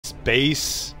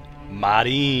Space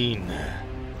Marine.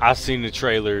 I've seen the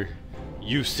trailer.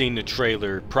 You've seen the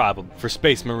trailer, probably, for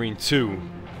Space Marine 2.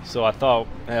 So I thought,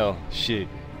 hell, shit,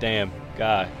 damn,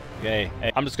 God, hey.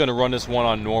 I'm just gonna run this one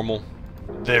on normal.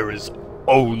 There is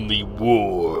only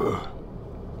war.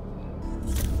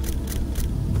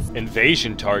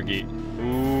 Invasion target.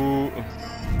 Ooh.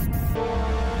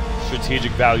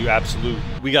 Strategic value absolute.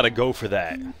 We gotta go for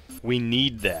that. We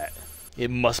need that.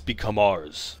 It must become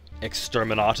ours.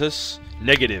 Exterminatus?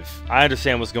 Negative. I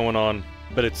understand what's going on,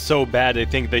 but it's so bad they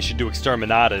think they should do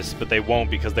Exterminatus, but they won't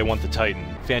because they want the Titan.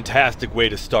 Fantastic way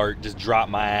to start. Just drop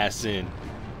my ass in.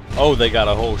 Oh, they got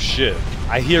a whole ship.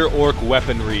 I hear orc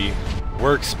weaponry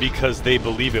works because they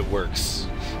believe it works.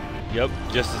 Yep,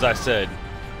 just as I said.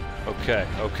 Okay,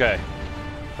 okay.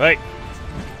 Hey!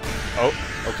 Oh,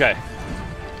 okay.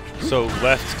 So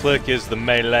left click is the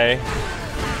melee.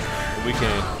 We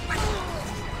can...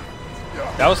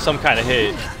 That was some kind of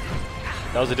hit.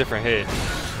 That was a different hit.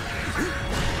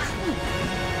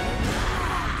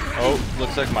 Oh,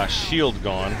 looks like my shield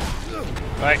gone.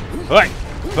 Right, right,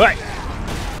 right.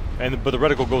 But the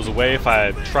reticle goes away if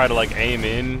I try to like aim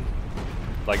in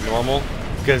like normal.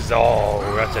 Cause oh,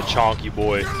 that's a chonky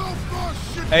boy.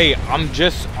 Hey, I'm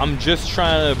just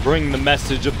trying to bring the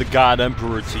message of the God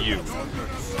Emperor to you.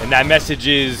 And that message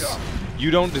is,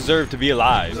 you don't deserve to be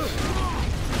alive.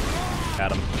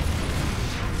 Got him.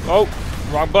 Oh,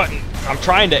 wrong button. I'm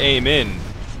trying to aim in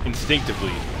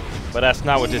instinctively, but that's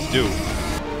not what this do.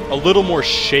 A little more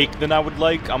shake than I would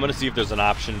like. I'm gonna see if there's an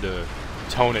option to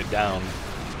tone it down.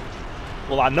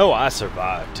 Well, I know I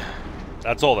survived.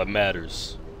 That's all that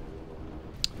matters.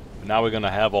 But now we're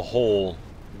gonna have a whole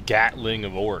Gatling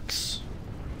of orcs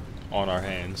on our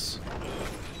hands.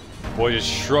 Boy just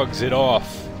shrugs it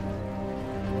off.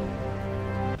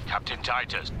 Captain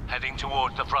Titus, heading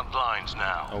towards the front lines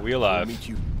now. Are we alive?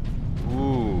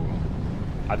 Ooh.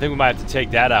 I think we might have to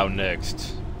take that out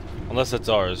next. Unless that's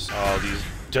ours. Oh, these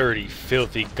dirty,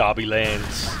 filthy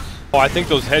gobby-lands. Oh, I think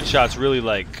those headshots really,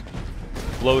 like,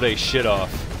 blow they shit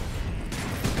off.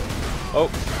 Oh.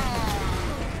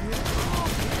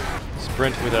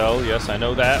 Sprint with L. Yes, I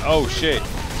know that. Oh, shit.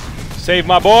 Save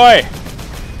my boy!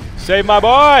 Save my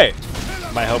boy!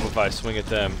 Might help if I swing at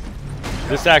them.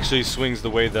 This actually swings the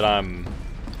way that I'm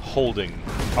holding.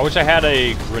 I wish I had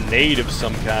a grenade of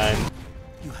some kind.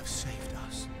 You have saved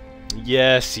us.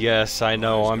 Yes, yes, I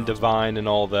know. I'm divine and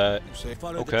all that.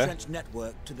 Follow the trench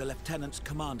network to the lieutenant's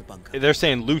command bunker. They're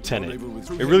saying lieutenant.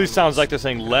 It really sounds like they're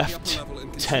saying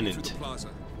left-tenant.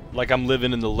 Like I'm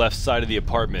living in the left side of the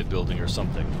apartment building or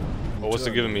something. Oh, what's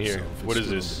it giving me here? What is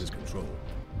this?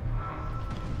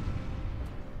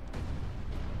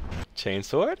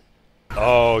 Chainsword?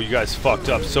 Oh, you guys fucked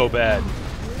up so bad.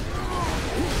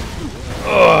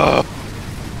 Ugh.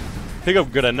 Pick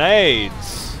up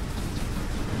grenades.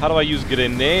 How do I use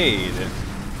grenade?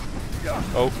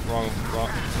 Oh,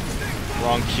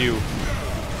 wrong cue.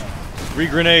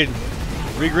 Re-grenade.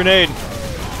 Re-grenade.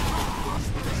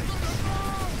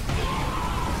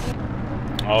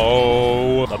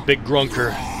 Oh, a big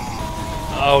grunker.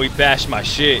 Oh, he bashed my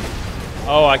shit.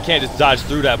 Oh, I can't just dodge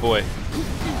through that boy.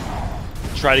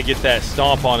 Try to get that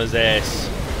stomp on his ass.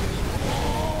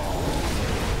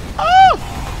 Oh!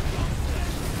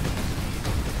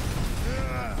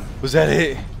 Was that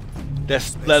it?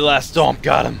 That last stomp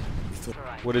got him.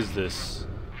 What is this?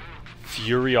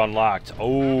 Fury unlocked.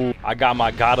 Oh, I got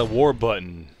my God of War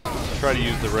button. Try to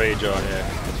use the rage on here.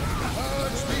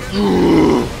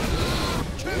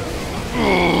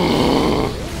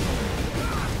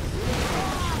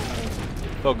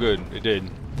 Felt good. It did.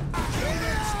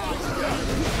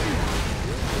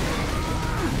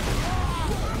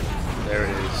 There it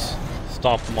is.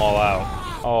 Stomp them all out.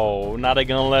 Oh, now they're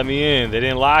gonna let me in. They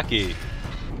didn't lock it.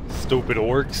 Stupid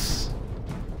orcs.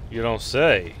 You don't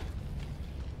say.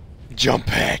 Jump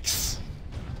packs.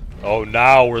 Oh,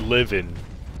 now we're living.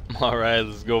 Alright,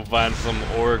 let's go find some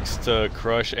orcs to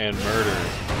crush and murder.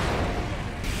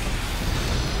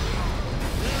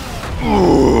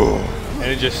 Ooh.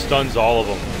 And it just stuns all of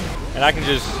them. And I can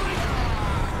just...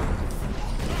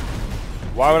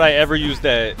 Why would I ever use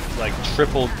that, like,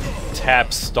 triple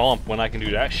tap stomp when I can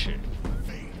do that shit?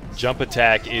 Jump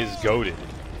attack is goated.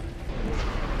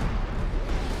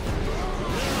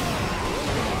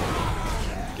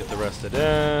 Get the rest of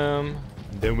them.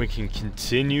 Then we can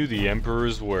continue the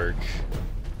Emperor's work.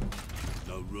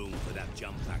 No room for that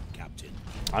jump pack, Captain.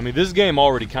 I mean, this game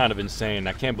already kind of insane.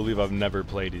 I can't believe I've never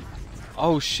played it.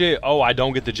 Oh shit, oh, I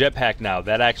don't get the jetpack now.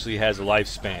 That actually has a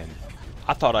lifespan.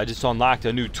 I thought I just unlocked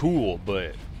a new tool,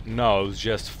 but no, it was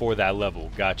just for that level.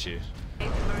 Gotcha.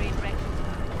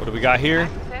 What do we got here?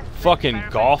 Fucking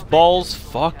golf balls?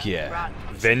 Fuck yeah.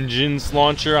 Vengeance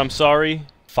launcher, I'm sorry.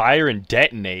 Fire and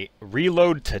detonate.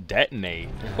 Reload to detonate.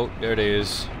 Oh, there it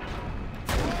is.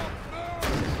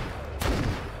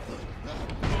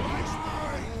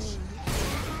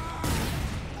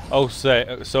 Oh,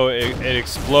 so it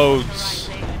explodes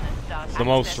the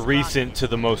most recent to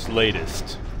the most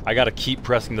latest. I gotta keep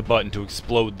pressing the button to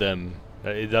explode them.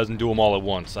 It doesn't do them all at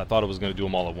once. I thought it was gonna do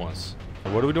them all at once.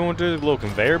 What are we doing with the little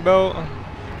conveyor belt?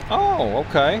 Oh,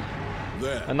 okay.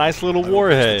 There. A nice little I will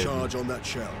press warhead. the charge on that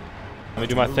shell. Let me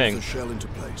do my Move thing. the shell into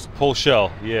place. Pull shell,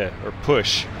 yeah, or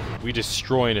push. We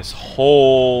destroying this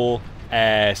whole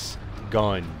ass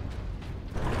gun.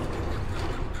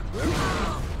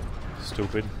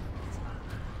 Stupid.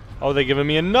 Oh, they're giving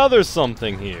me another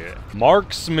something here.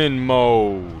 Marksman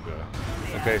mode.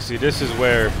 Okay, see, this is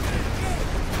where.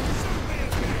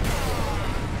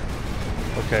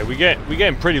 Okay, we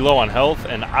getting pretty low on health,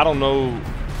 and I don't know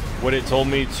what it told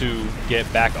me to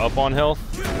get back up on health.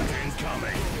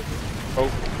 Oh.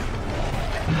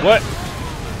 What?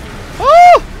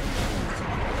 Oh!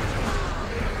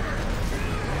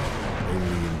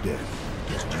 Only in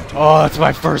death. Oh, that's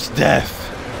my first death.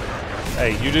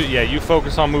 Hey, you do, yeah, you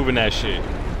focus on moving that shit.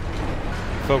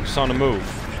 Focus on the move.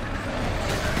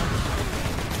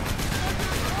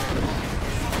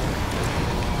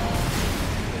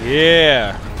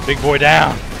 Yeah, big boy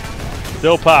down.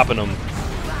 Still popping them.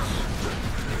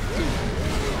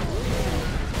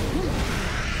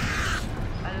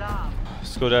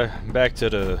 Let's go back to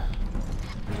the.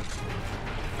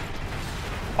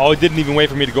 Oh, it didn't even wait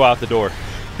for me to go out the door.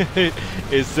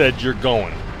 It said you're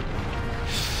going.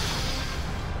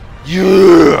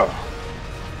 Yeah.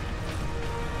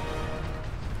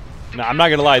 Now, I'm not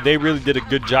gonna lie, they really did a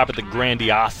good job at the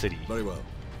grandiosity. Very well.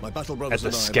 My battle brothers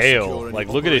At the and I have scale. secured Like,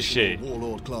 any look at this operational shit.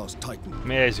 Warlord class Titan.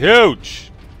 Man, it's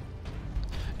huge.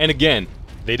 And again,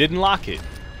 they didn't lock it.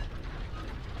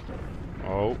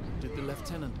 Oh, Did the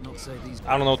lieutenant not say these?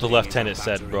 I don't know what the lieutenant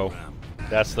said, bro.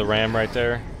 That's the ram right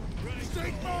there.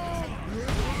 Gonna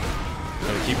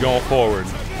keep going forward.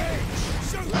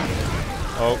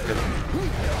 Oh,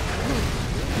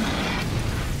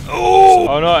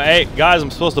 oh no, hey guys, I'm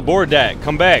supposed to board that.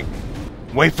 Come back.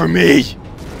 Wait for me.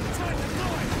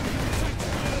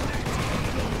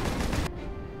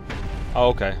 Oh,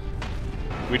 okay.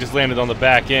 We just landed on the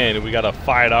back end and we gotta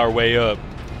fight our way up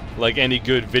like any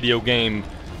good video game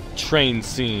train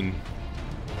scene.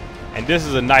 And this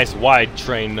is a nice wide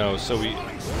train though, so we.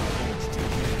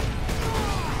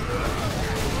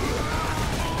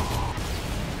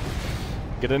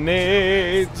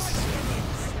 Grenades!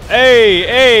 Hey,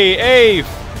 hey, hey!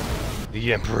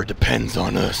 The Emperor depends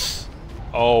on us.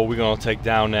 Oh, we're gonna take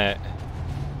down that.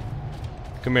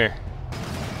 Come here.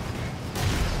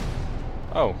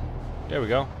 Oh, there we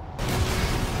go.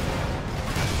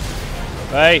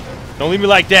 Hey, don't leave me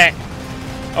like that.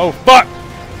 Oh, fuck!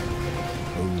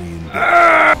 Only in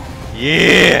death.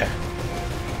 Yeah!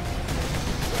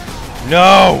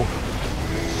 No!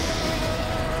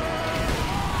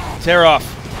 Tear off.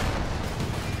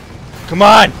 Come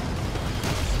on!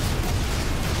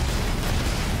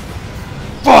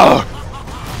 Fuck!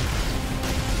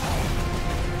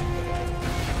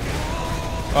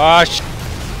 Ah, sh.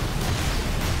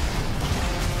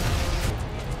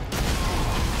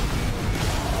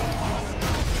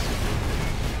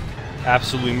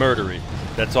 Absolutely murdery.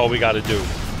 That's all we gotta do.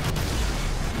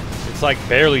 It's like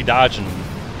barely dodging them.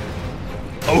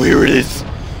 Oh, here it is!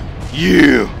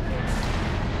 Yeah!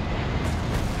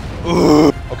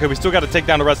 Ugh. Okay, we still gotta take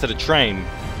down the rest of the train.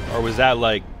 Or was that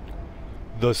like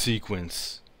the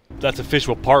sequence? That's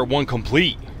official part 1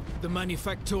 complete. The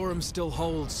Manufactorum still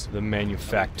holds. The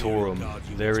Manufactorum.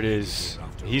 There it is.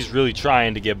 He's really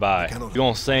trying to get by. We're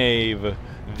gonna save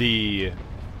the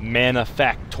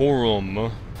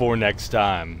Manufactorum for next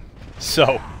time.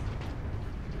 So,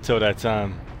 till that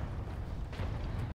time.